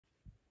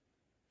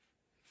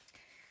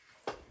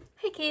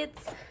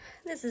kids,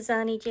 this is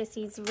Auntie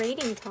Jessie's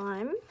reading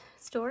time,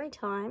 story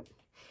time.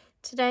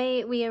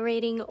 Today we are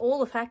reading All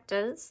the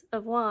Factors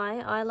of Why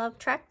I Love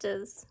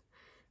Tractors.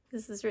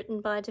 This is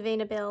written by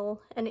Davina Bell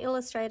and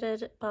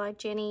illustrated by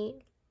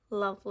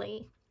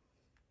Lovlie.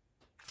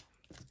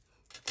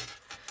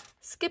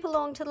 Skip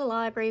along to the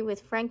library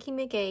with Frankie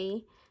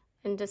Melee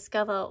and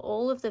discover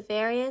all of the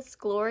various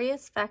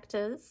glorious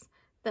factors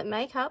that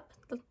make up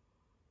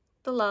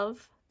the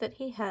love that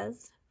he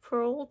has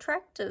for all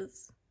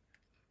tractors.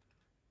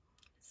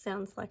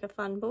 Sounds like a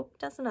fun book,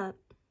 doesn't it?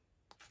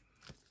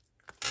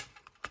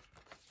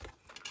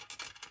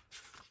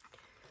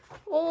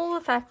 All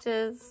the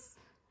factors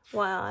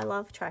why I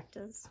love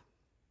tractors.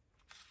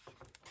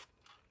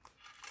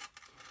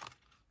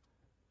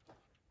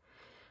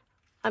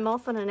 I'm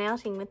off on an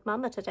outing with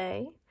Mama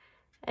today,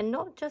 and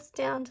not just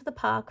down to the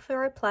park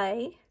for a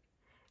play.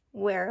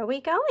 Where are we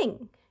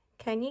going?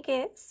 Can you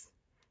guess?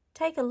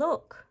 Take a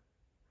look.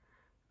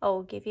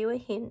 I'll give you a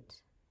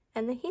hint,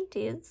 and the hint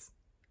is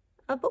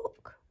a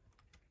book.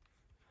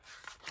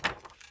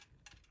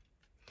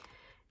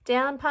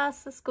 Down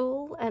past the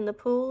school and the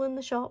pool and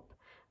the shop,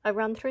 I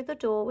run through the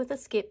door with a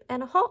skip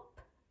and a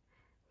hop.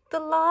 The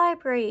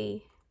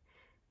library!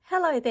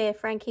 Hello there,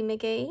 Frankie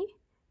Melee.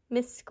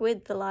 Miss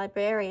Squid, the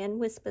librarian,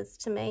 whispers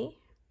to me.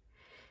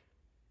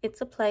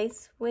 It's a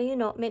place where you're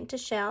not meant to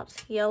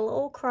shout, yell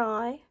or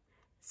cry,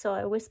 so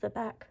I whisper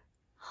back,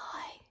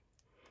 "Hi,"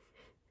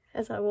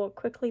 as I walk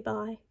quickly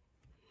by.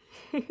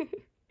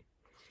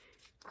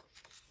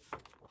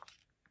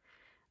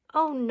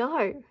 "Oh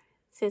no,"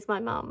 says my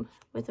mum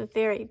with a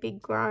very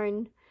big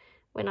groan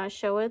when I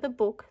show her the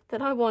book that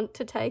I want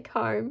to take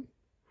home.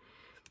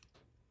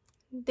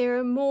 "There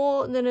are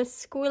more than a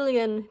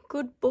squillion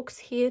good books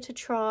here to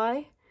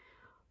try.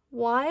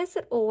 Why is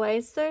it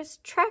always those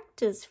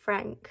tractors,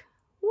 Frank?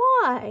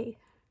 Why?"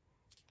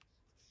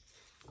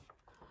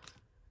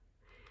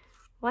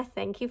 "Why,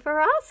 thank you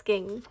for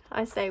asking,"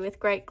 I say with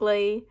great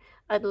glee.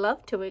 "I'd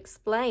love to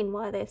explain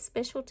why they're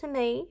special to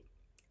me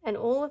and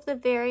all of the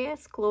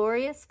various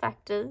glorious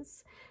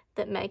factors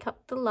that make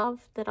up the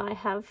love that I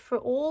have for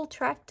all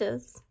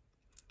tractors.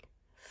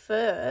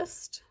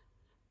 First,"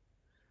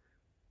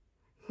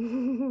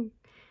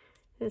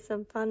 there's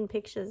some fun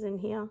pictures in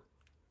here.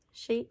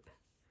 Sheep,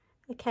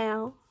 a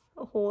cow,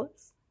 a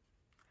horse,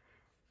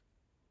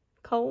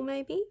 coal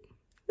maybe.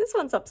 This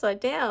one's upside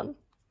down.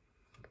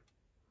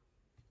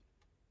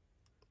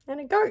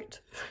 And a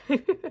goat.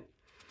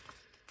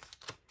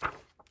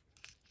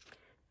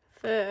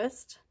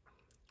 First,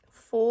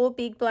 4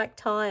 big black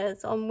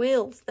tires on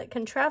wheels that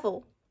can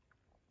travel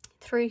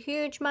through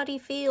huge muddy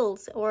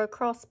fields or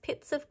across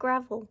pits of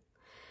gravel,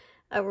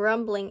 a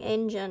rumbling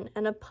engine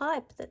and a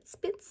pipe that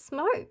spits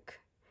smoke,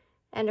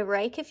 and a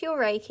rake if you're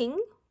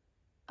raking,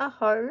 a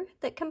hoe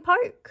that can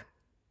poke.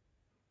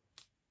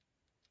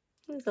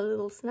 There's a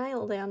little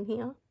snail down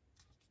here.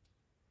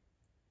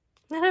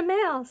 And a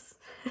mouse.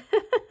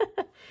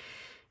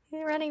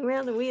 They're running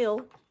around the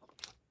wheel.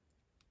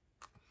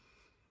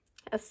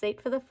 A seat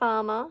for the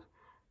farmer,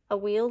 a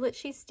wheel that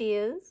she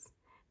steers,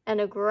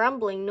 and a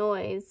grumbling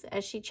noise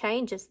as she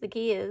changes the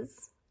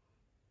gears.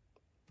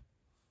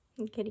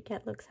 And Kitty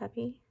Cat looks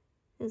happy.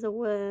 There's a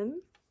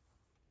worm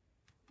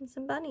and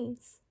some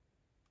bunnies.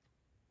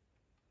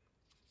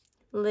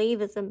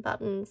 Levers and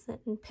buttons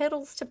and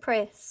pedals to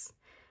press.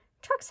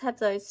 Trucks have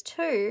those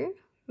too,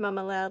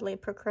 Mama loudly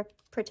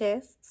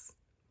protests.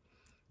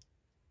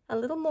 "A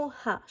little more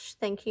hush,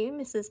 thank you,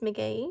 Mrs.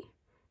 Melee,"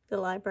 the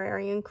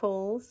librarian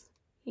calls.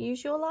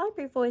 "Use your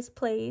library voice,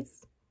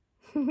 please."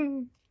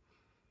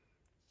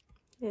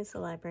 There's the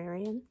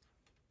librarian.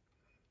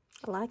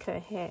 I like her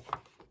hair.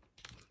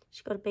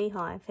 She's got a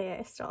beehive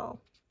hairstyle.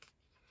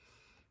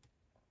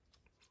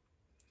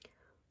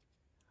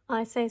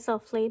 I say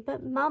softly,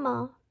 "But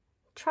Mama,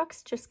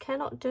 trucks just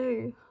cannot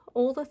do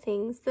all the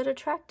things that a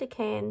tractor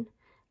can.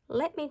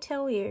 Let me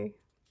tell you.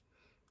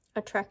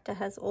 A tractor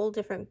has all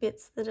different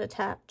bits that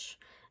attach.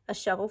 A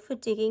shovel for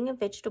digging a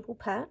vegetable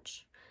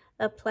patch,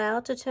 a plough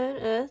to turn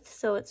earth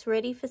so it's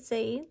ready for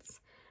seeds,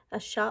 a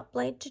sharp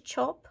blade to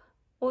chop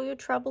all your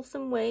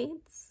troublesome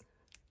weeds."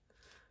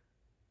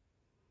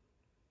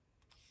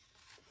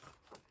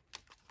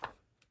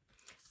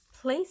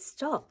 "Please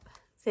stop,"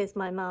 says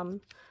my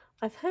mum.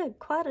 "I've heard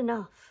quite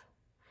enough.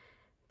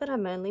 But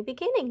I'm only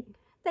beginning.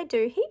 They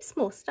do heaps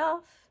more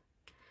stuff."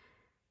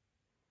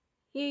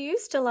 "You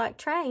used to like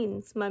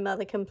trains," my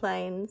mother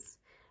complains.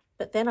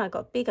 "But then I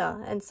got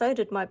bigger and so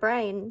did my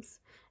brains.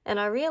 And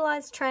I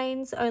realised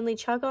trains only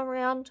chug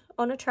around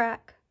on a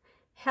track.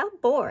 How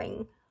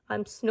boring.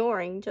 I'm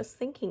snoring just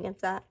thinking of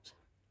that."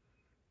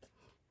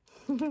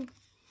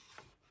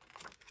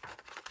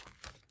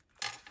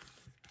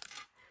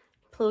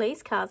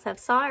 Police cars have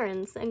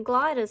sirens and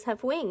gliders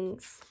have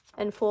wings.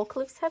 And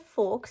forklifts have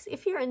forks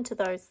if you're into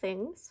those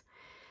things.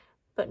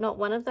 But not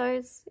one of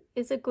those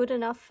is a good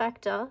enough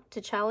factor to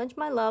challenge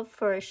my love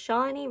for a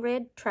shiny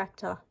red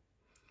tractor.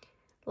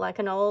 Like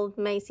an old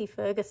Macy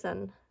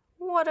Ferguson.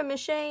 What a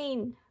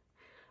machine!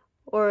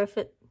 Or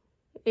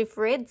if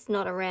red's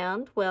not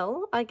around,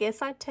 well, I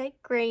guess I'd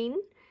take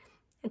green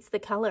It's the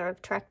colour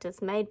of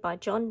tractors made by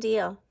John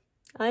Deere.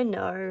 I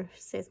know,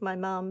 says my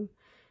mum.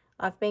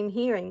 I've been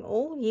hearing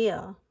all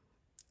year.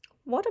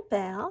 What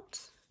about?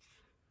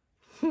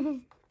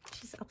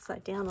 She's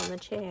upside down on the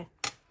chair.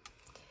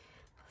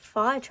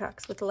 Fire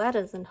trucks with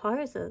ladders and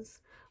hoses,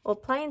 or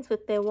planes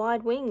with their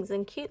wide wings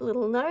and cute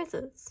little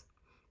noses.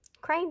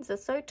 Cranes are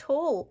so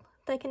tall,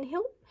 they can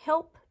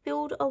help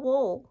build a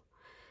wall.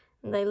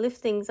 And they lift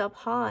things up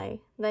high,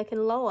 they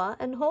can lower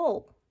and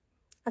haul.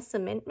 A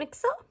cement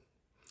mixer?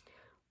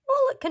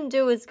 All it can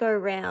do is go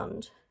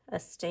round. A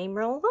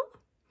steamroller?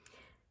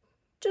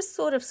 Just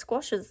sort of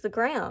squashes the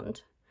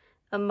ground.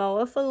 A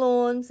mower for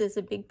lawns is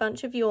a big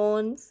bunch of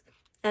yawns,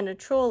 and a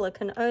trawler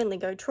can only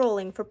go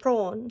trawling for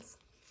prawns.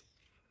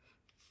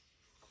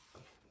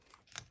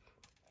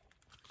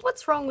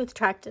 What's wrong with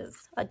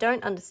tractors? I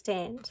don't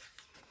understand.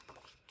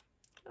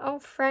 Oh,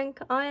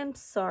 Frank, I am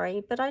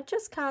sorry, but I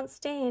just can't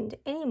stand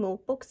any more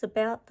books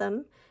about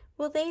them.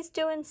 Will these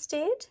do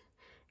instead?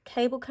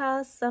 Cable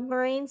cars,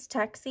 submarines,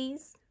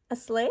 taxis, a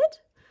sled?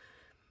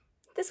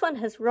 This one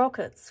has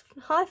rockets,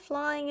 high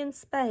flying in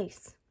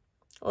space.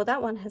 Or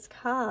that one has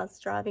cars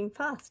driving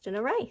fast in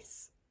a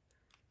race.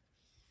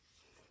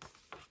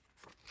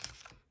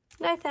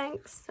 No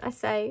thanks, I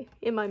say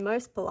in my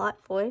most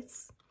polite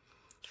voice,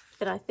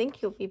 but I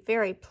think you'll be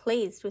very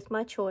pleased with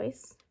my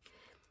choice.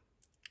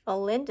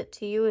 I'll lend it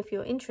to you if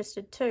you're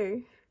interested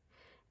too,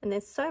 and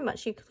there's so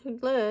much you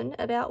could learn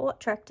about what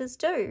tractors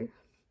do.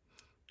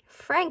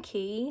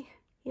 Frankie,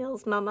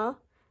 yells Mama.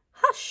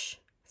 Hush,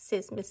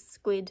 says Miss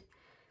Squid.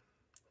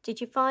 Did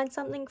you find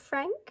something,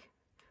 Frank?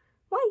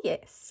 Why,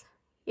 yes.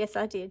 Yes,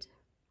 I did.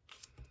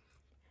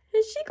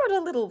 Has she got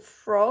a little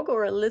frog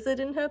or a lizard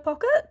in her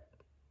pocket?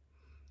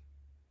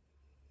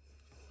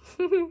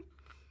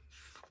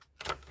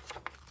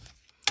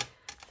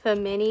 For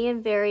many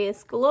and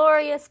various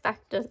glorious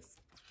factors.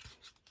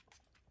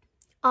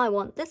 I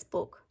want this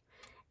book,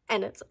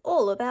 and it's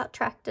all about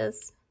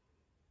tractors.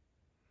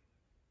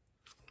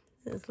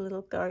 There's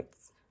little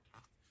goats,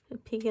 a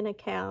pig and a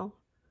cow,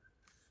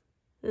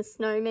 the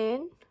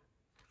snowman.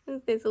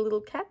 There's a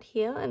little cat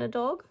here and a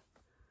dog.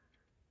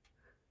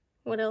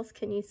 What else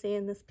can you see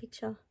in this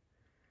picture?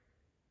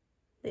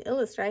 The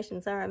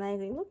illustrations are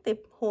amazing. Look, they're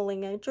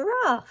hauling a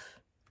giraffe.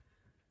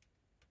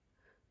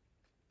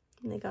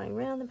 And they're going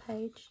round the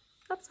page,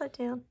 upside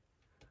down.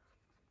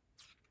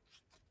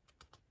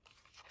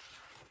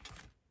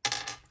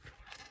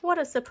 What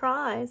a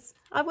surprise.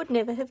 I would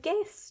never have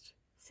guessed,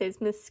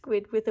 says Miss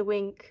Squid with a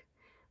wink.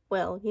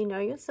 Well, you know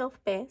yourself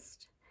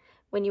best.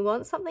 When you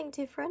want something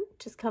different,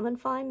 just come and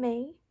find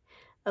me.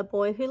 A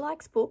boy who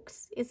likes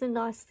books is a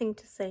nice thing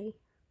to see.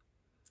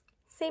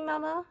 See,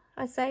 Mama,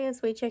 I say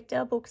as we checked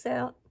our books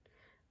out.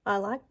 I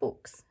like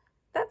books.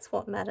 That's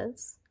what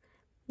matters,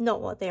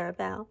 not what they're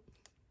about.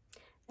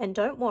 And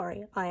don't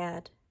worry, I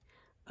add.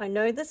 I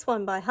know this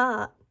one by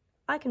heart.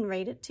 I can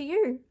read it to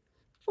you,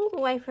 all the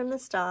way from the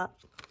start.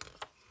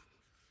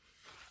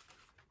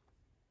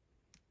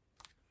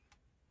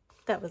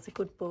 That was a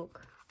good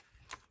book.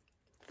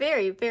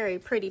 Very, very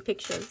pretty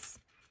pictures.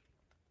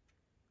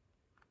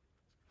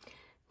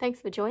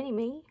 Thanks for joining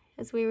me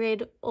as we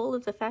read all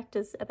of the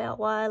factors about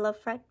why I love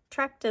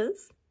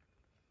tractors.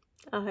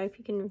 I hope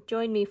you can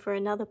join me for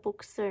another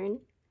book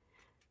soon.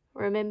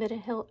 Remember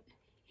to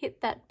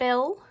hit that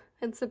bell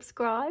and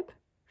subscribe,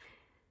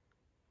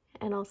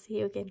 and I'll see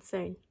you again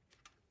soon.